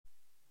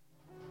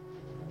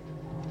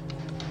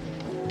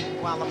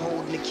while I'm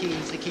holding the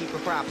keys to keep a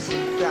prophecy.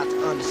 You got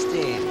to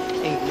understand,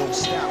 ain't no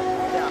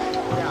stop.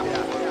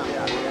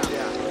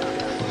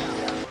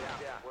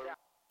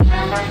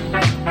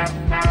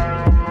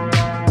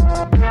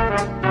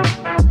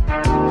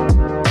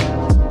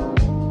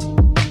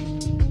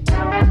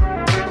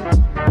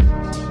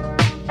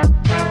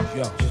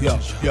 Yo.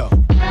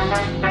 Yo.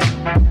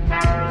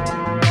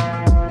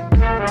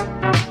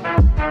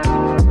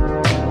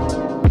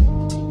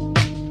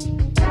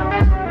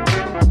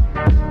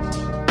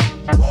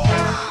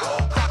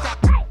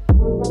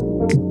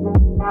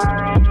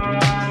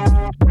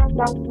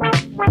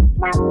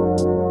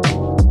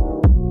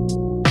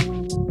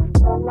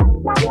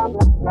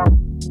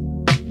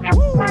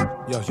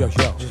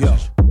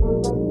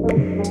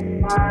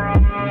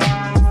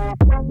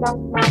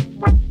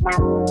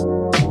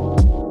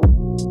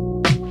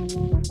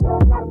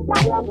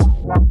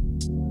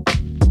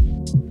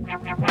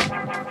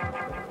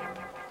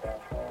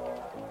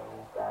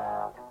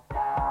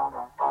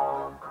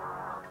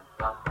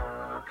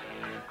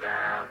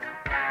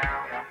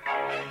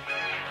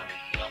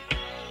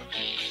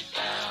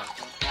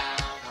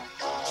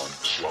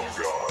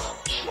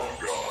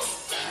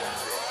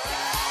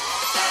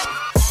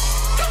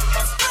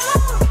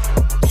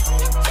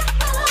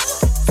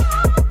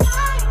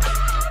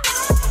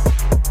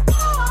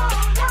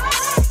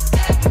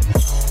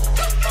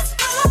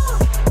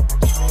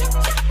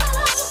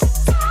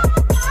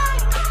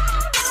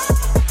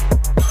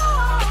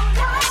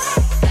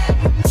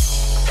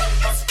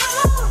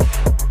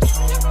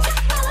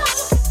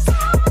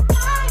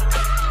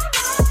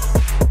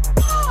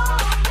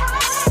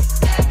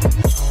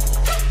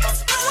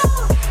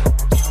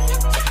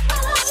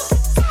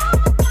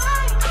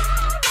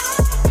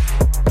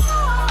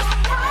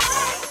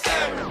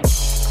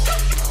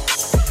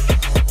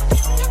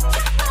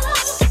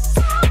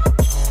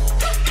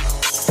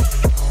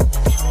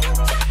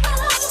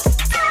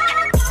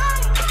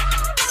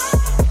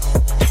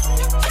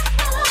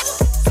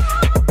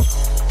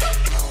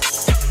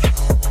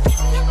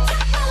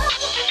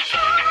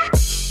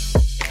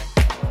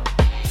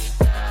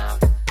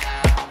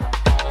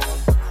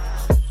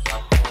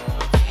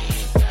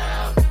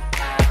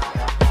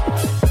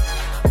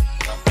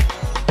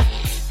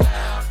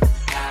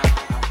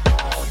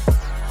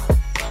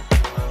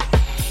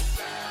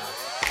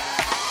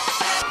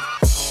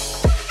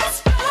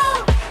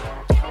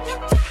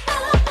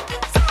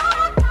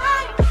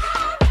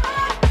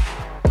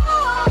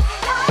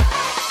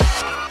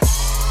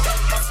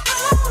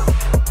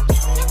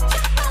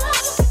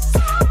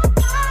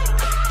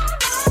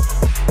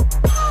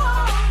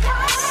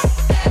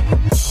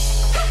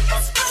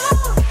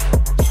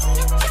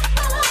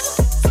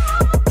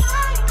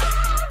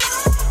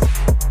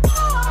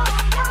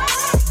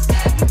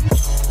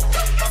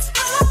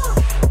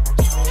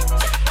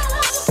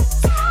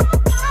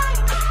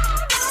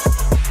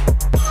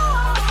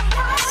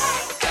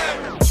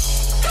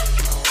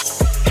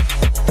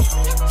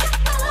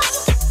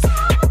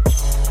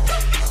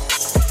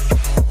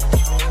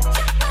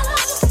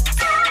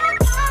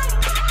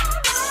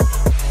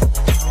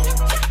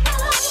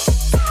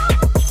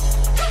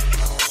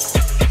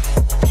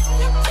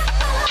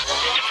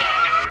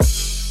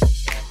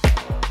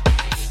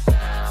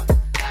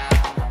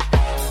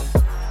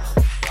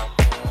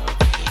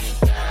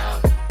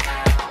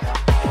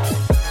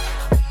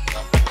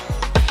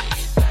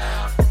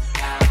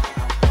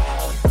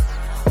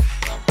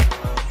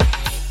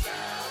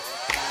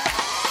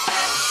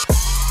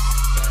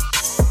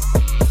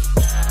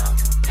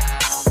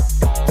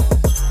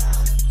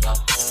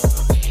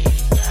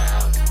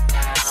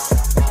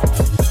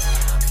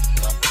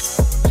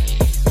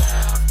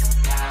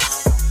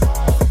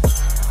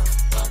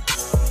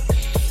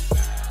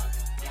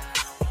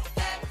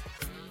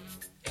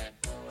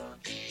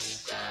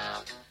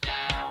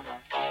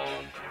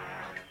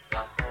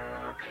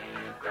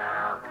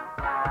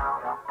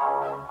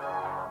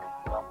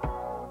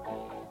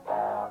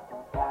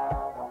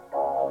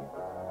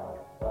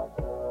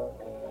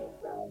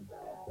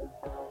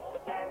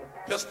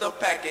 Pistol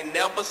packing,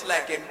 never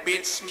slacking,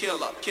 bitch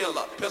killer.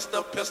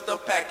 Pistol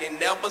packing,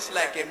 never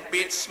slacking,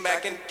 bitch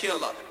smacking,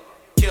 killer.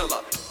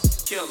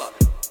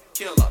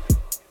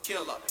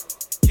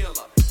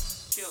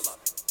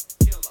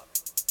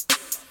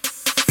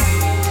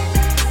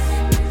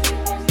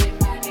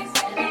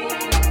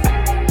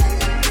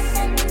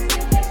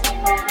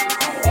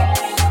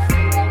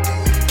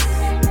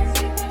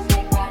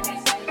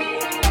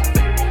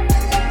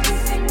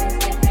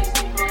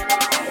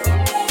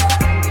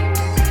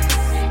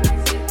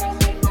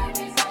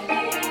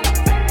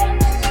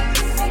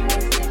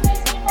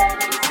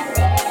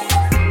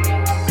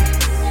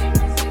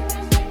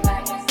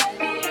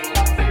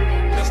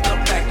 Pistol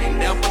packing,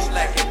 never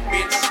slacking,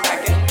 bitch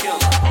smacking.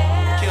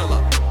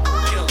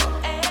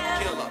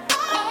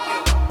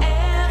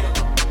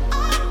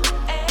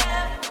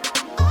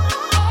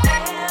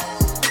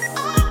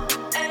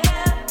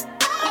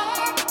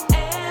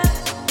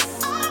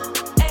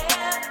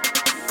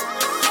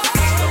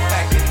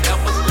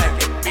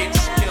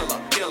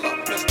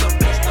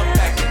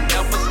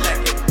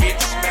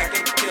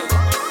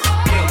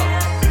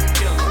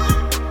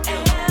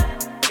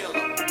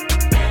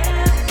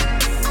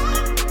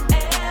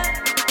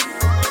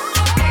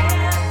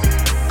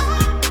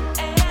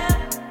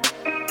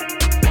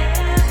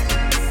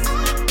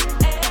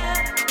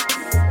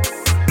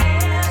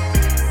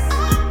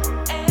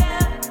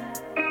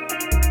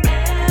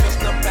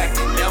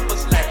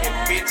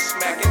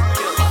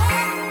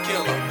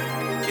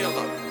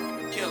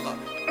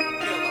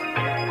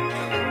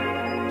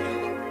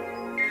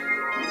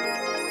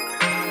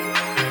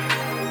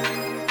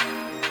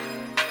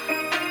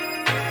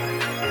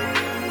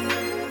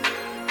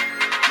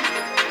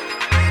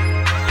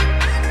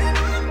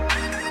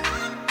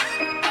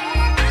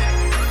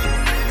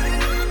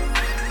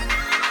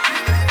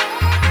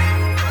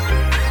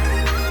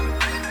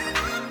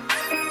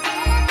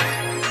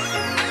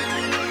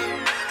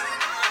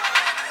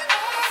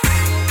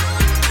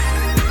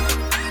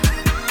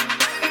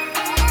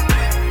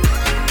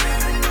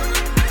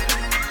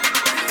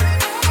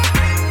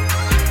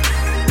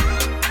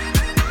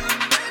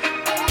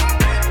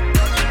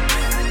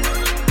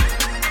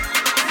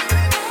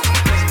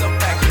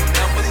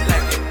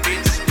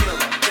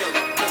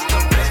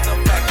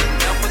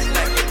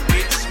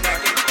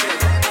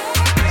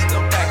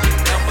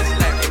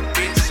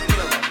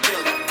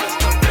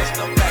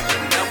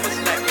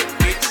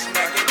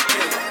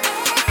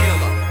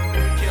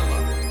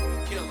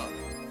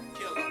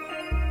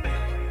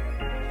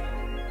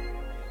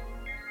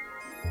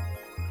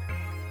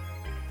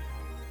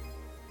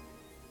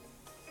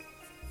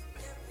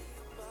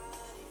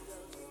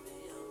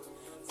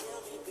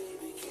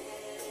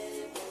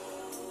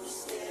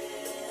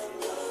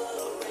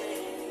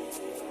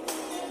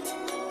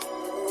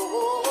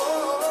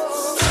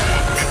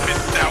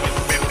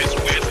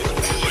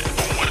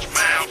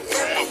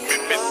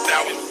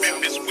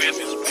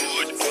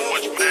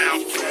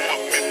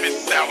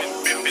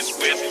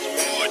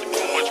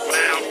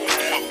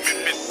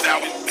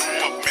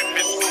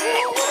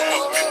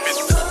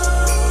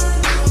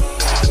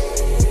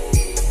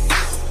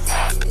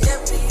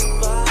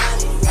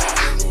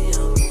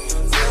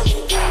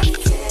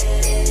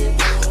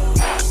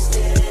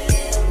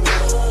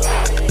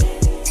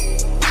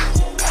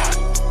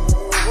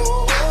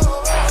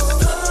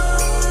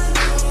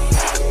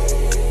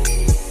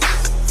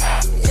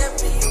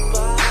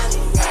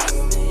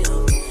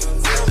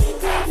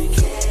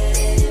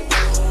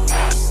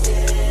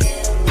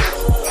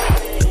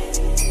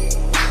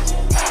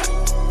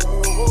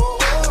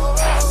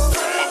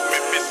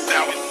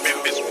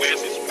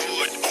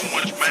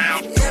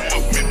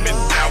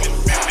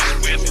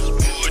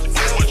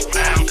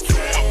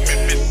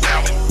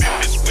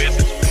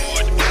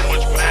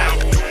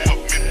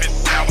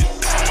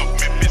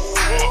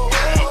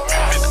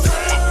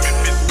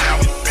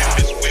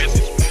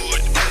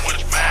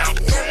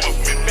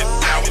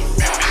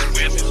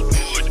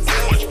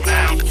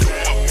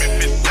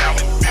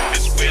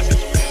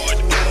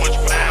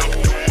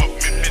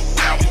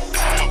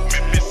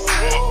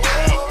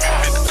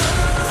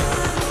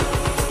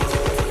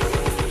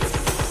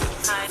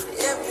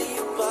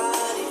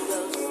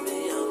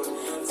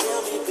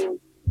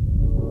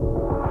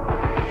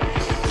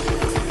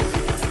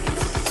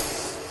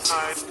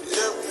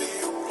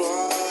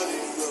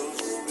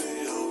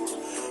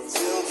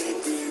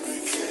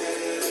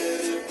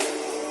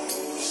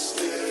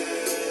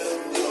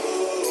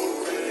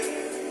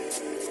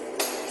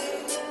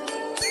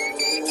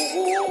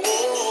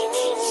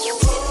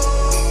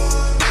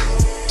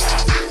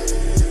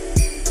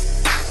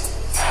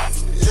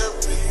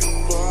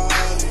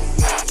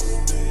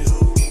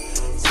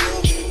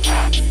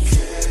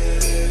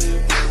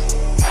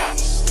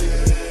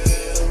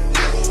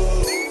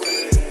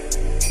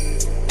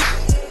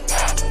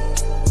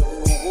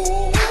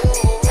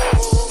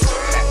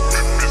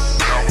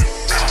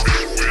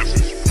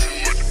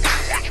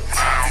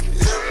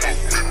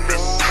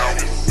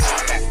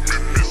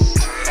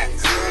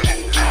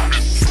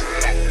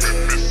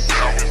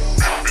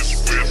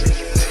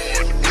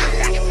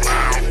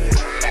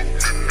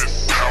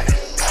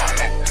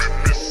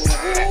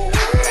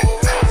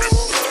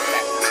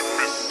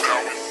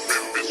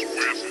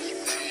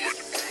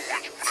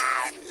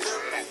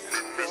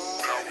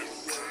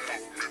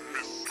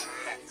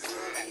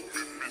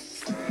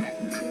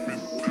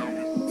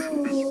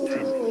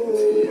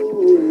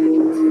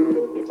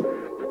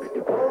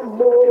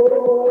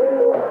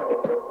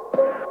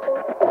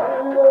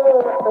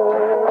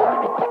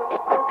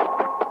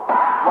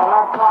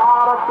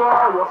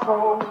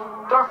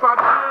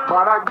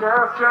 I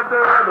guess you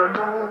didn't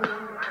know.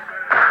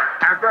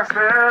 As they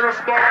said, the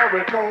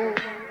story goes.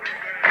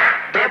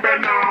 Baby,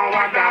 now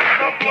I got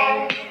the flow.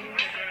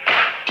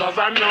 'Cause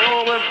I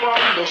know it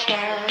from the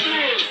start.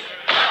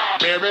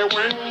 Baby,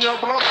 when you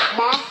broke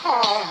my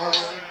heart,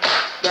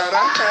 that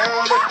I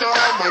had to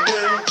come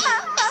again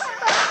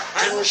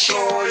and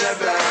show you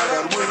that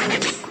I'm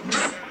winning.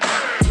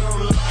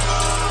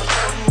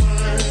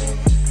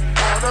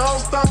 All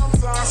those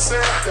times I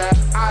said that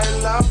I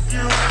love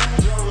you.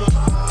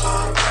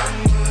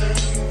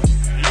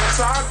 Yes,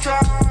 I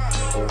tried.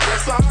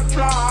 Yes, I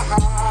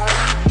tried.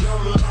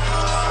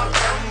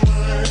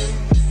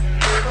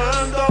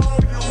 Even though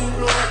you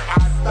know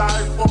I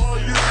died for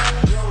you.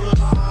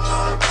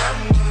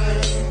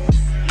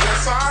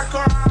 Yes, I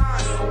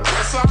cried.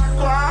 Yes, I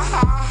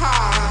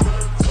cried.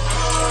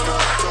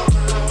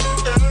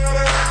 It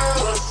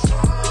is.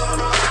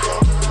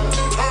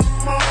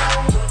 Come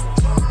on.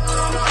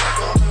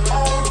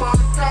 Oh my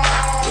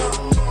God.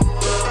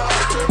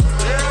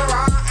 Here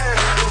I am.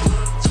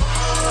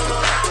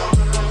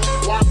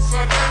 Once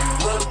again.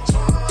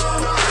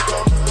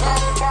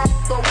 Top of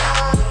the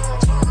world.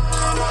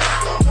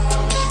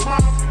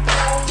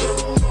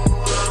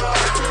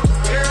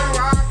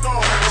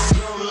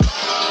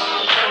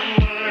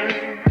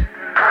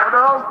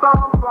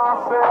 I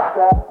said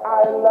that I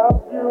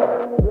love you.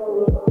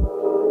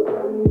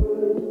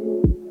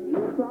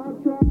 Yes, I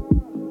tried.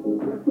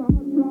 Yes, I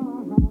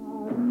tried.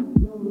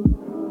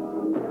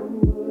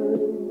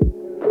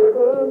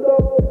 Even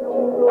though you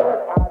know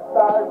I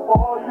died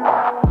for you.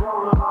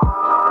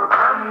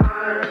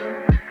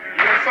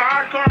 Yes, I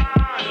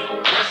cried.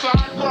 Yes, I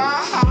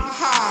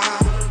cried.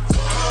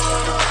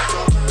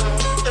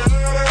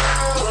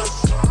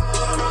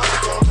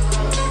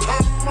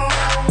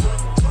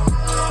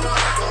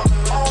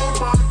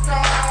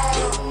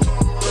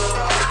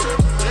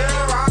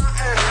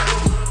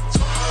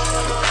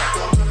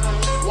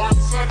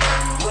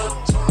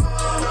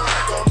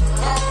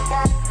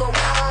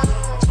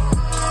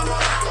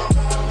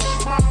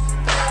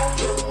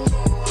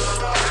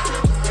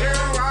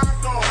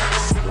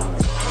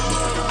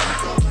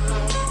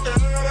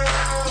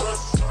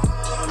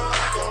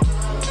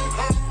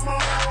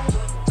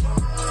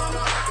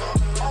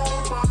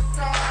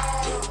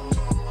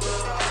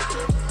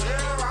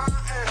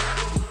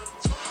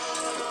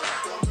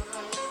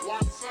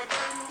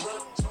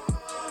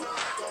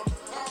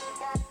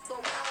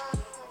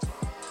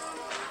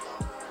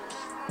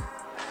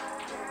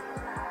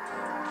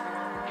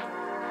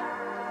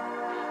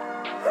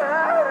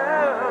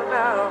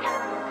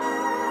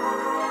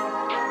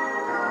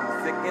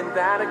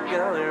 That a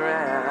girl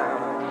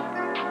around.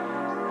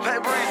 Hey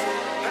breeze,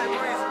 hey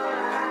breeze,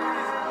 hey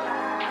breeze.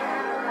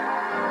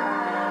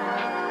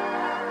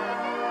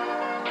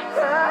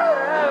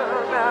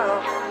 No.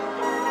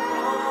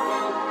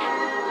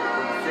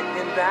 I'm sick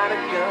and that a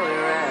girl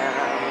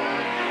around.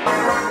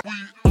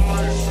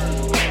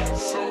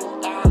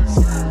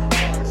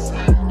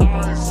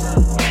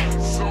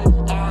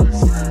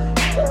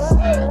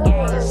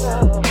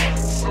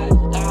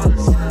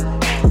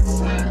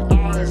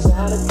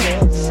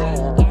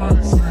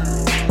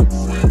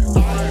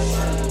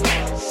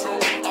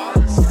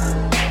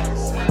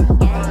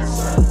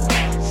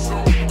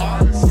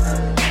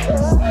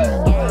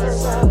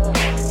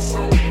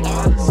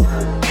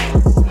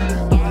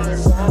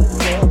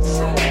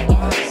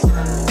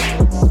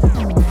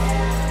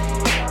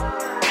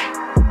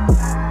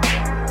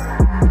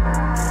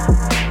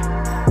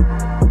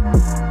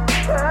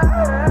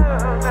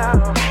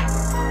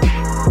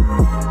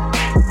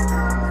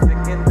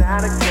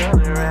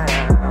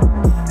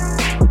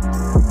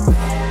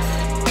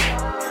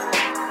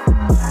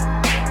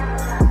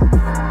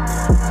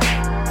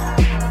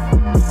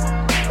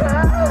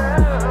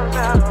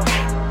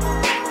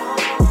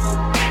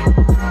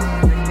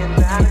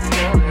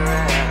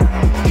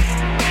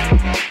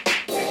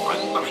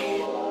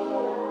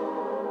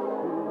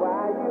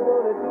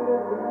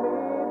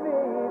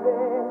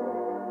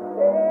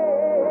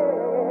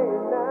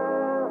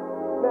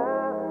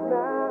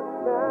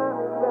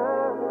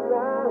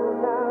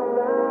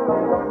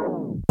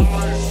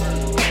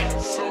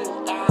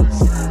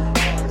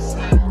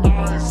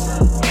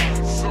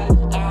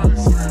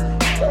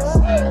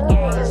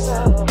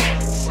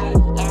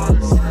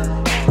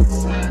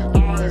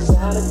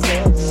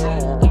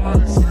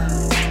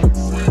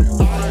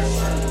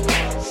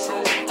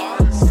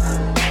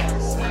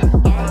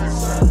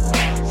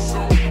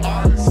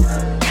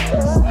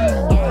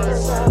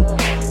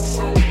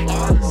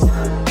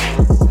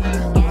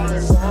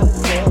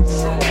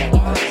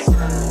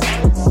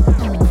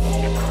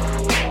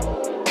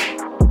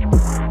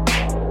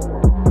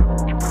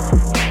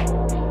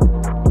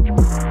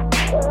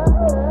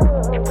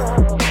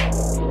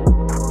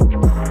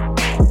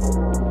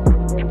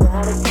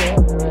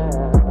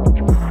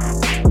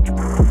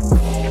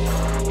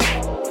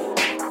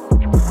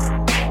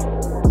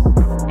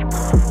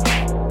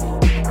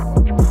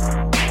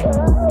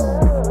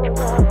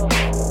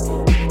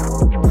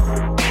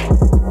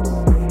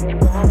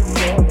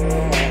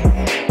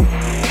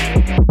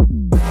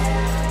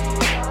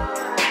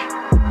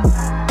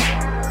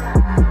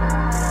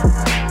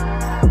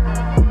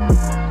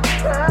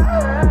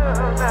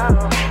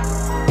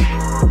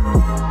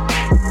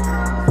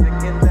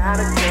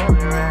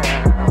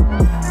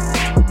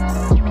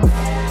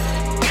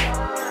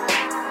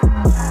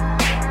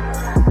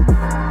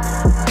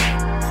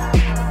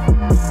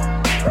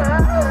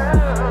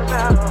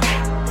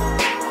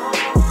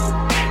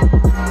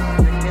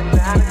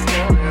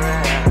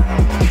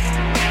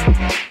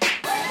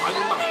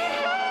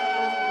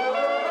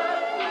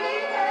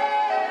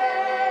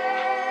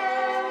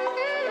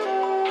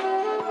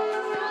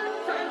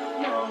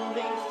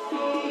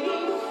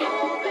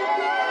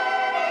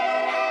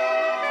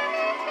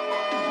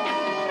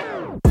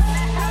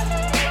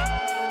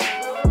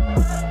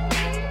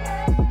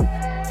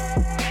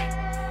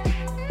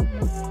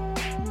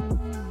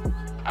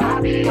 I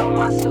be on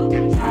my suit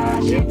and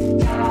tie shit,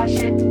 tie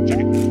shit.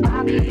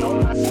 I be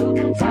on my suit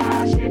and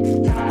tie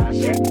shit, tie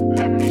shit.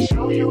 Let me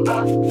show you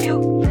a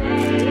few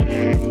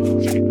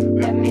things.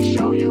 Let me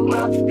show you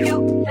a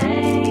few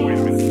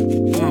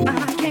things.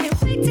 I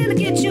can't wait till I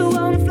get you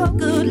on the floor,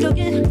 good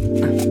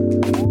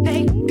looking.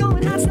 Hey,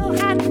 going hot so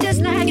hot,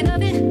 just like an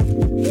oven.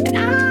 And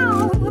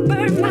I'll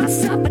burn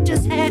myself, I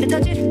just had to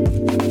touch it.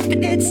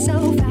 And it's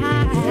so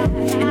fine,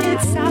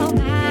 it's so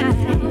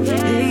fine.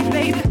 Hey,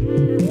 baby.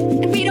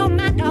 And we don't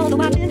mind all the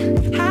watching.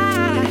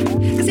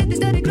 Cause if they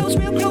study close,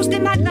 real close, they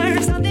might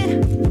learn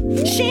something.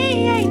 She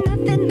ain't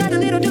nothing but a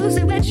little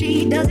doozy when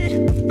she does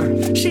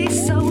it.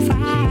 She's so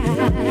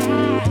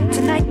fine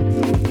tonight.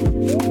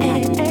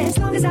 And as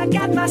long as I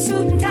got my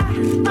suit and tie,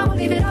 I'ma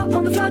leave it all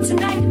on the floor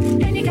tonight.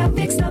 And you got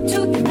fixed up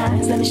to the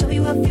nines. Let me show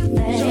you a few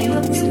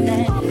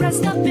things. All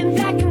dressed up in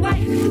black and white.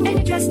 And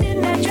you're dressed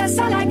in that dress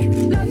I like.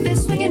 Love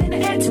this swinging in the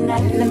air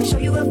tonight. Let me show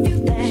you a few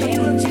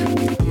things.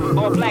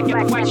 All black at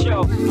the white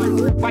show.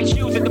 White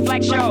shoes at the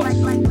black show.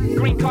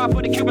 Green card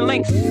for the Cuban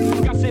links.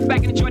 Y'all sit back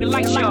and enjoy the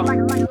light show.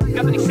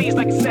 Nothing exceeds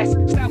like a sex.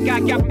 Style guy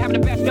got from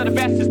having the best of the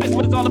best. Is this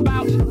what it's all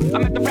about?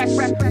 I'm at the rest.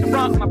 The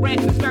front, my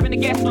rent, disturbing the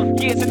guests.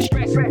 Years in the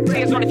stress.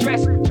 Tears on the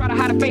dress. Try to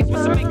hide a face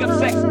with some makeup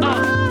sex.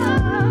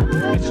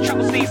 This is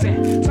trouble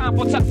season. Time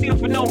for tuxedos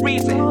for no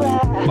reason.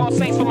 All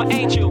saints for my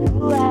angel.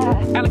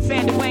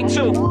 Alexander Wang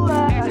too.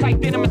 Ass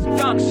tight denim and some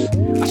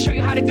dunks. I'll show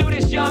you how to do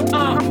this, young.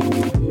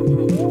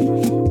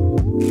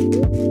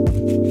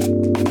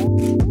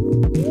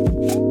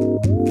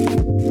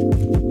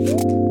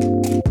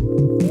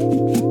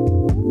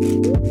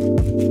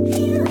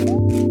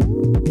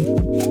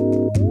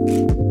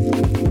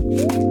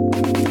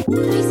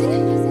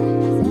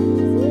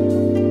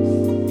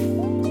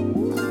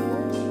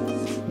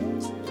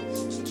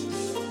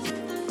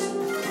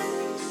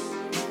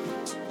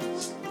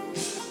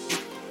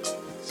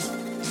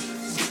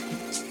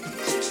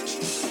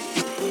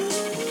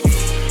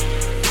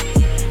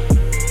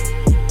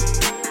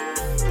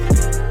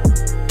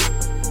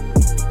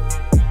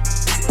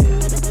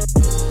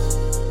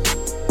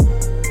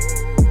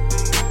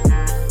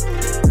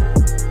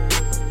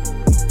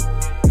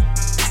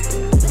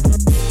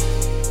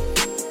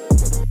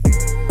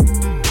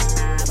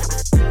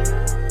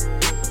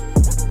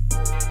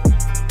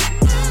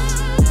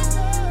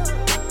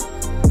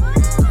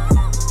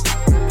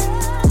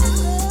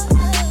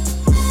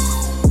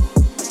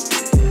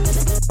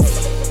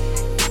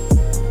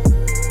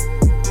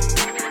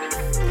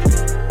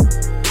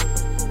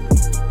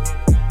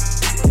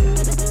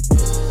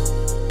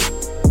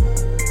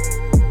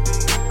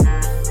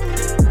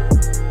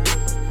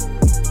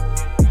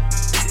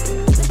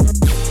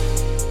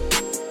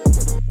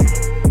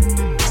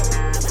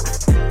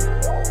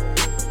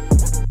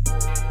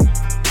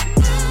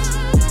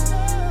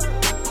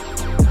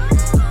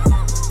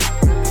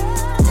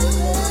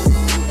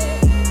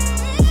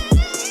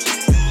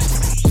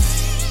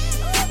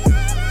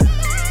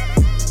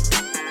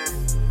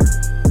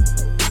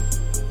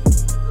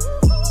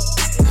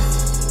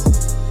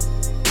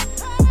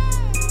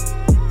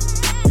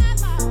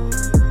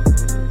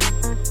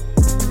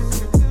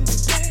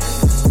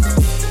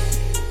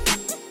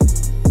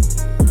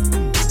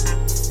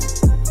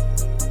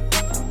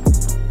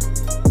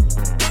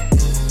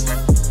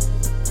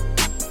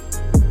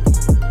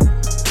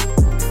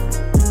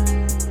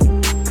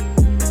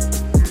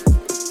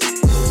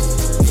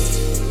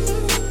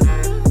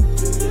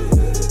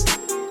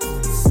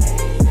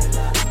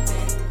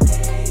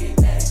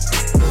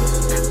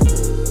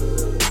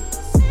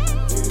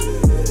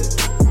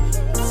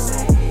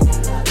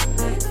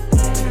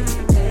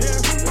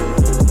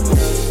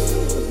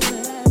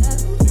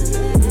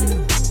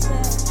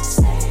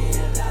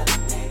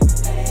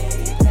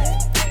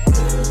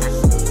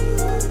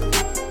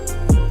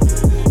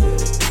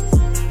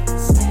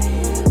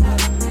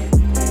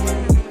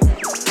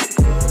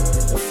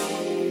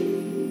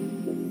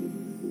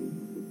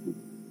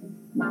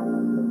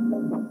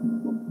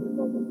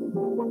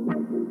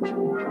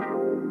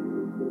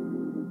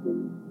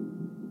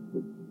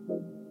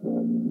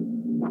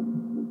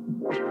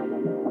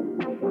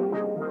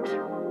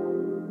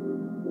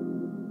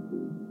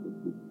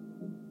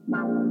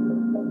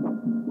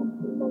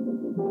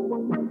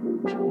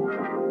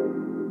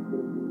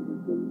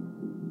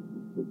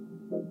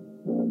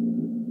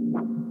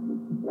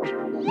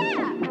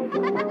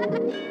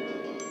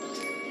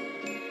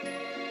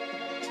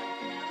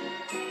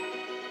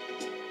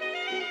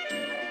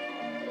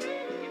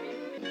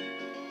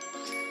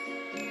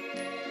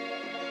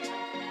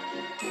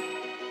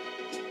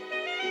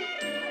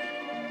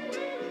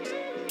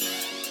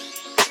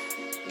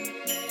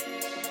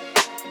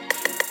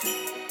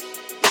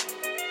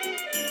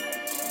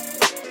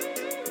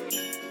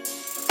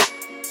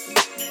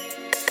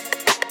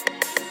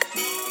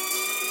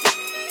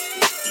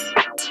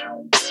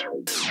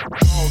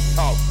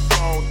 talk,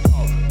 phone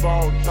talk,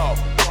 phone talk,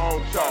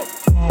 phone talk,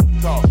 phone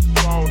talk,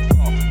 phone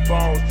talk,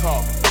 phone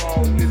talk,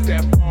 phone is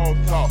that phone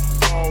talk,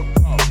 phone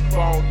talk,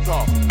 phone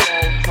talk,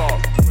 phone talk.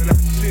 When I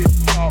shit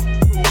talk to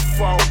a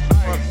phone,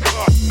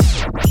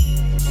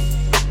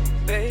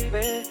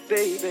 baby,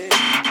 baby,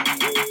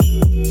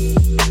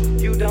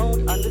 you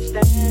don't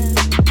understand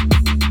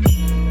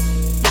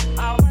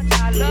how much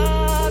I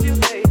love you,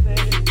 baby,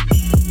 and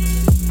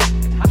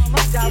how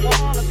much I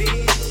wanna be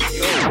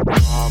your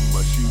drama,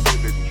 she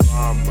with the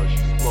drama, she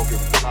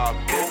smoking flop,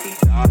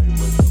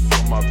 diamonds up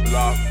on my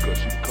block, cause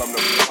she come to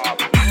pop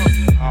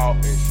out,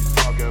 and she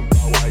talking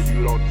about why you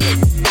don't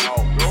take me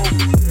out. No,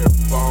 that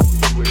phone,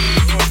 you ain't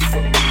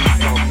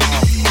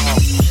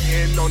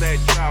laying on that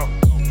drought,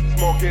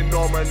 smoking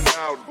on my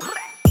now,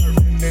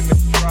 in the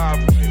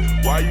driveway,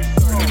 why you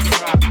serving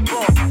drop?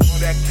 On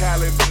that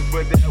calendar,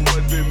 but that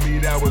wasn't me,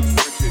 that was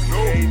Richard. No,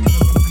 ain't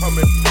never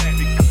coming back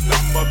because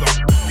I'm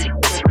motherfucking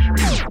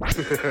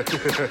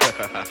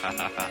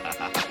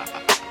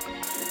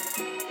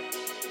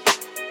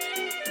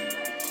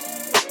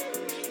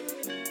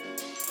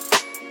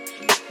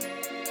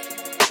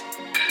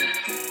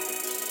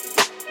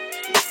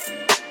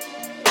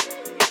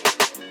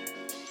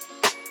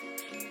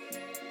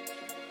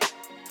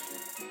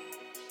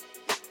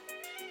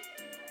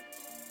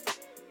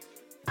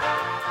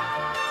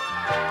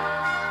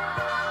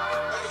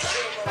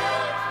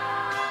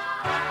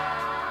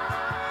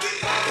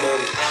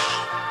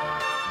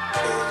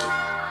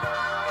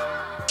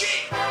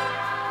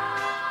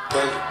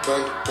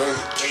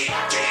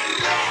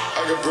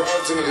I got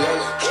broads in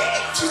Atlanta,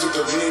 just with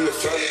the V in the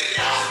family.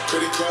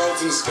 Credit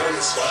cards in the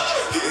scammers,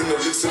 hitting the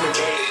licks in the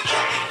van.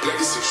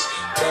 Legacies,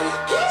 family,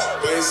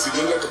 wait and see,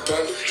 look like a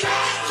panda.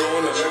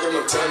 Going up like a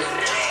Montana,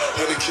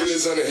 100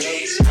 killers on the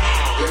helmets.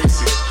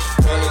 Legacies,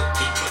 family,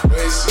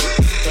 wait and see,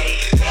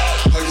 family.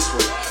 Huggins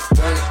with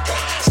Danny,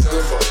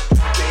 selling for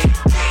game.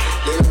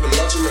 Man on the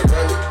macho man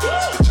Randy,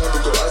 the chopper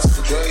go out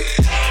for granted.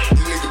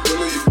 These niggas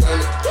bullet you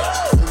bandit,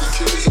 100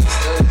 killers on the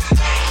stand.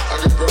 I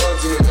got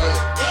broads in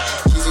Atlanta.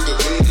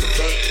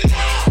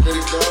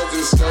 Cards in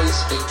the scammers,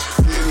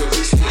 hitting the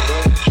licks in the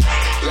van.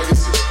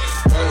 Legacy,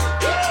 money,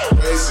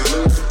 crazy,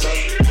 look at the top.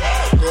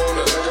 Going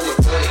out like a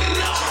Montana,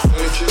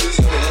 100 killers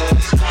on the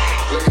lines.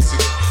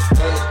 Legacy,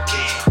 money,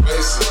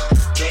 crazy,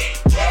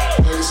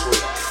 Huggins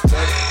with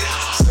Danny,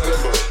 selling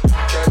for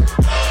candy.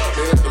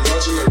 Man at the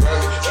macho like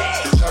Randy,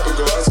 the chopper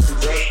go out for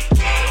granted.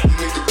 You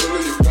nigga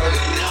bullet you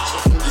bandit,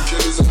 100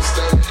 killers on the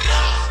stand.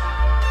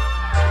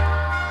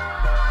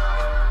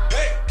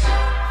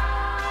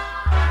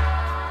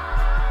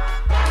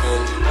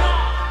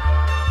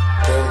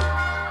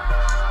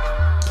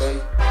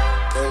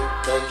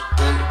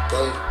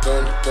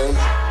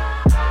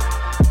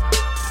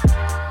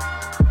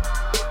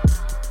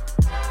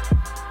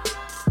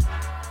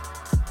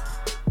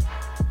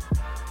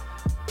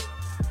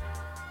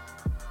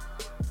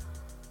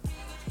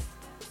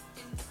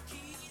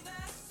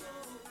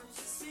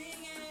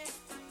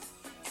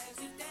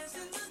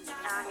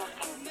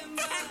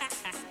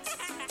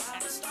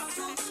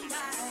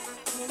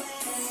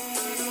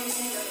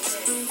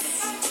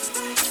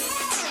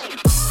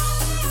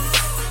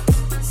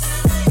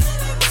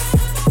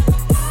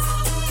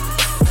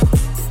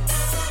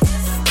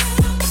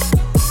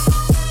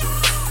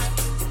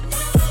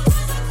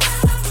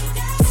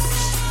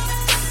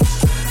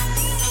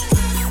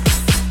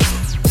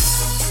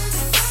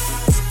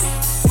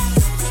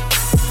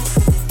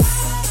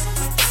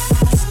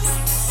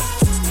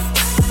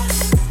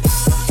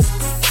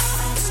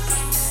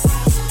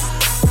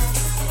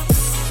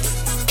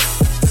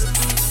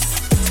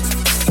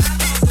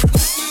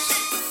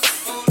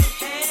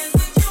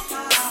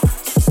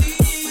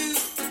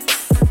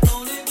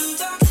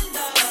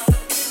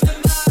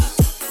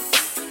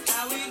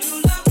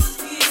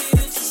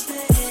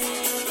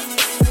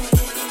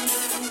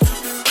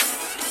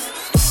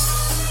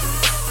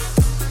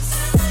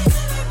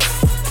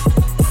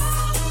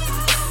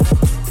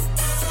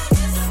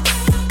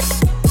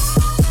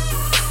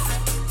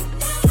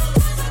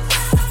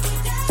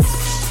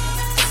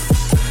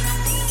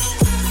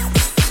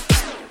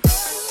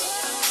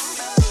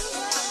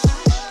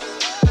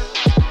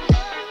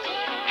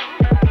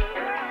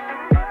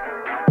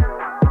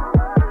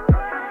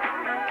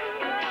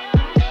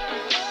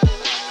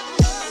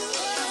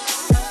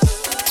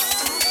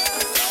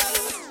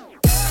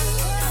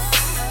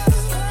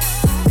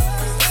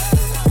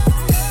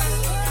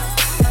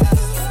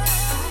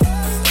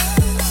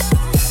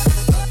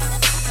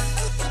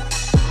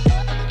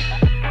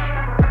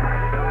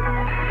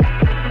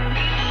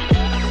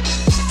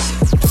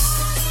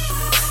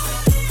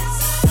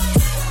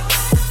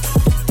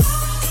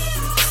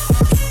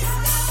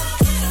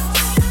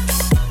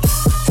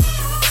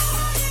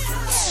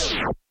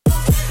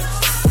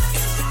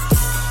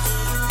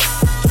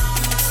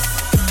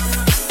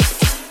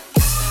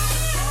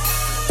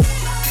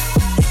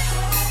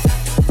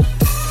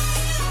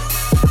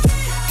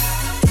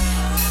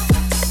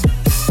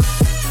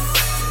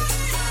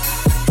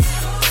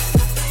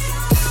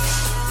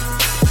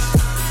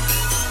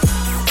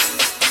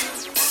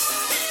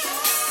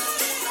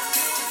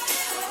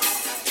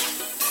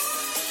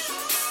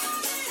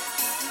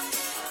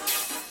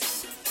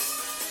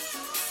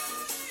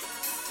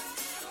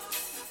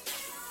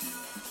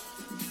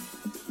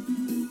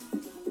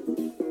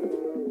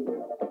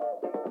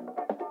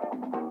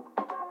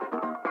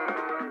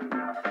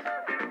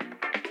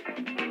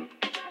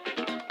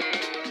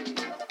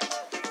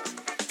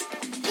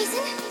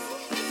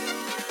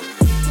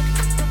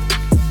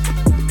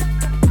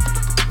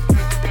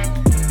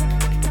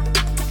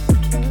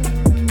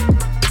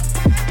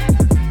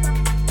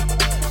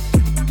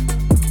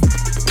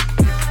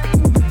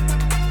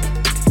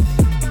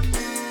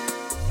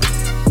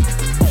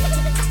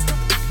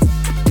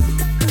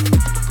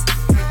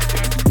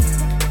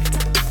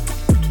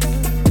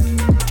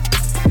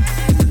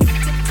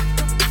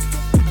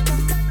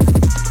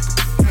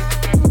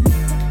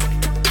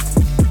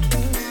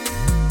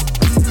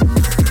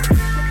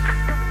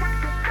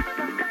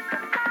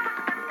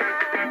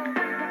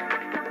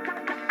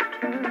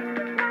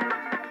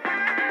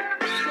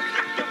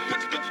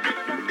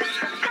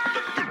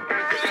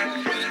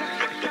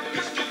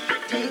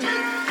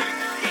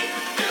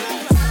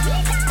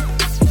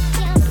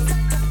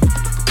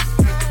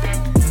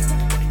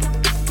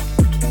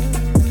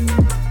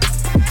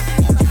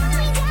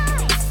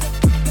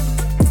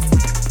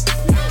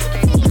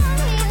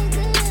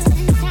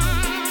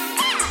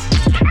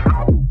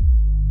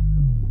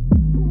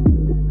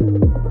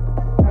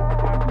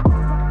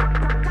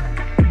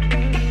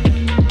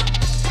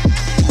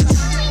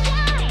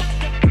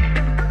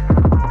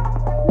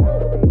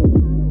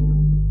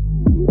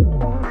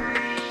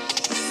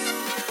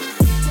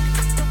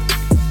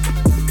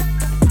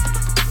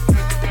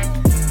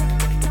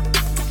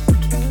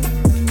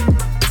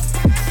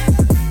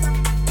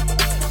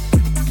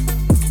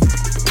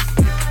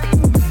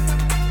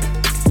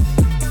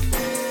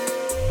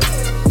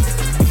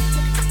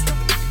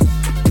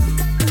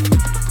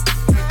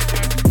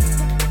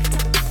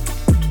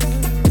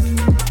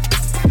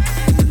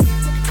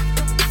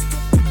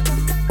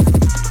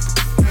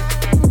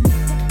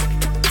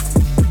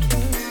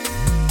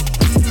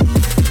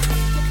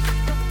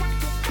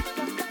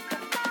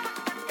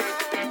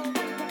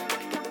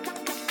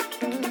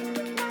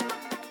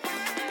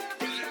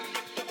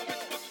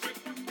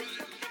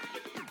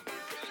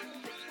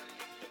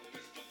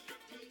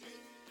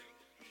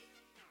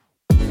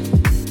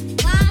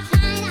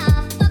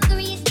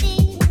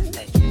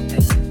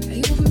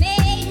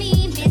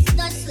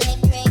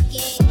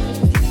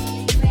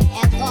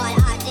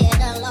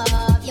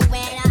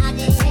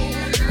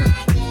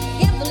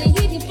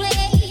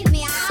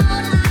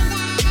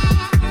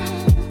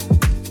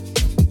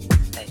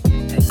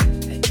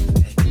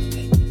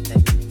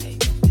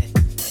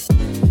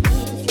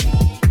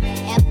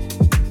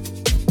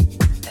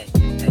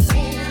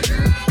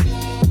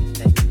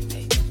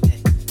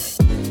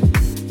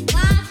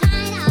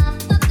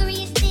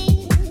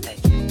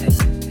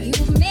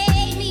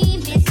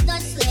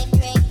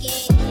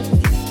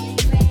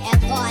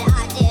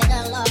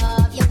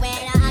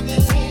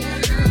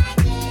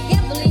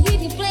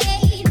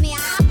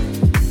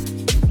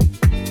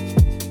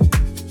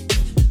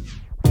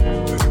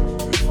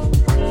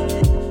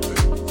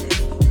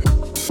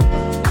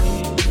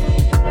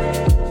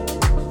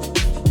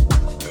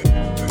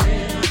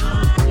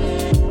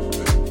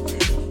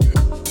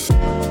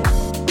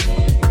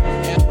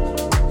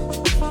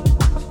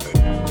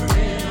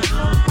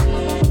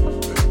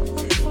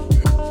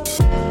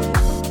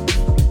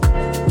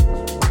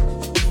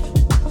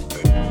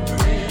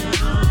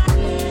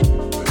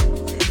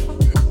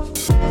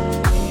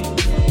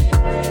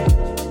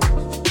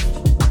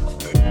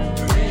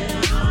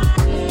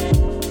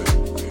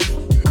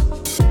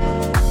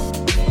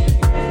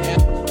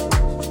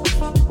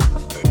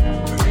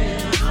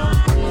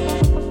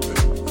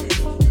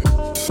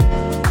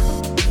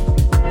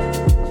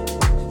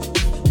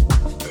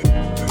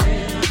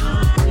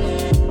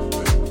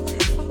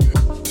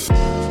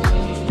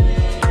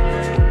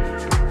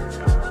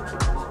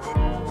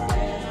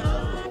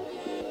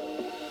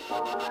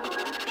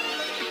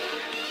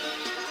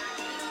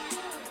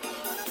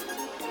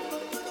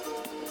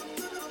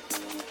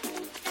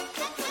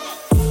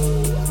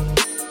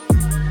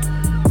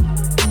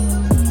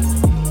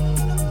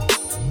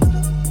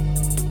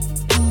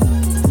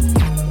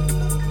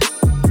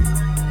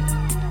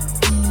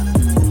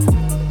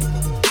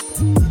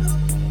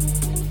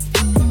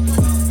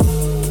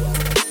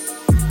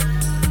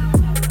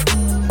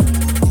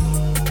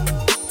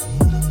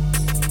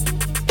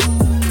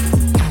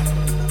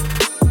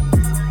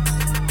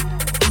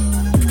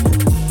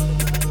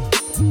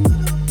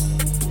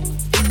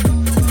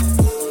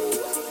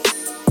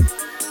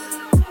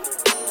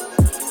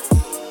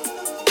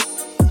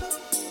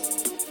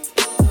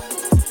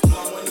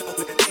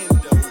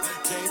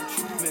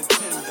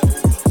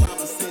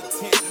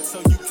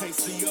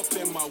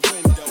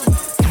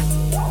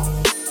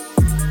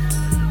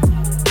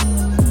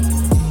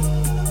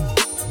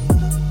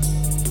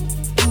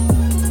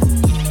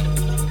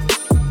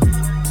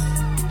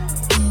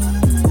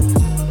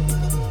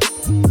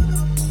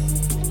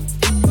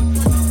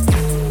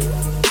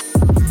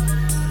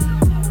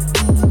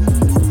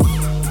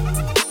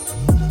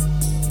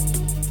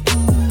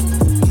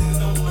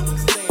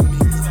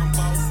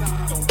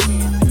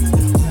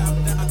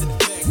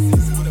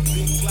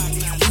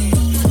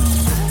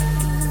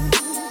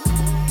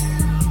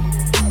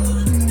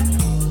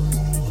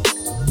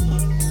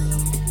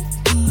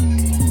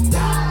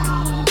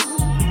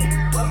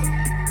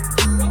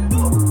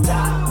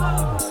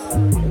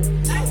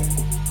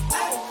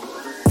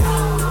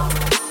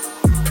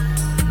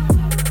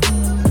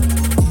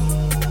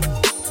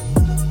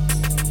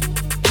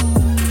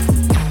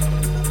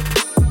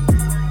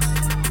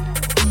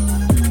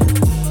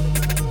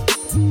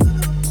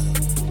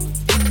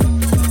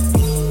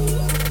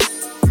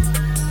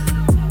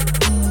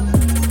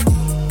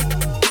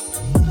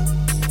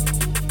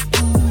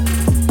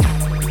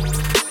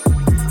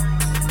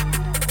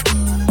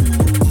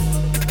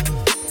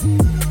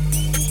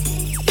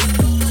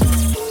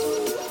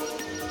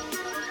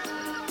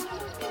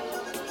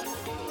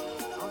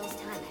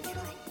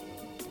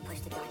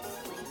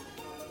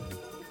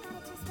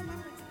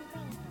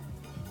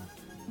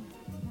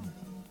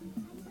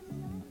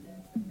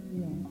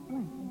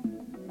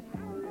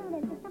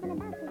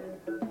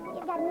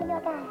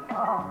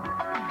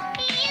 Oh.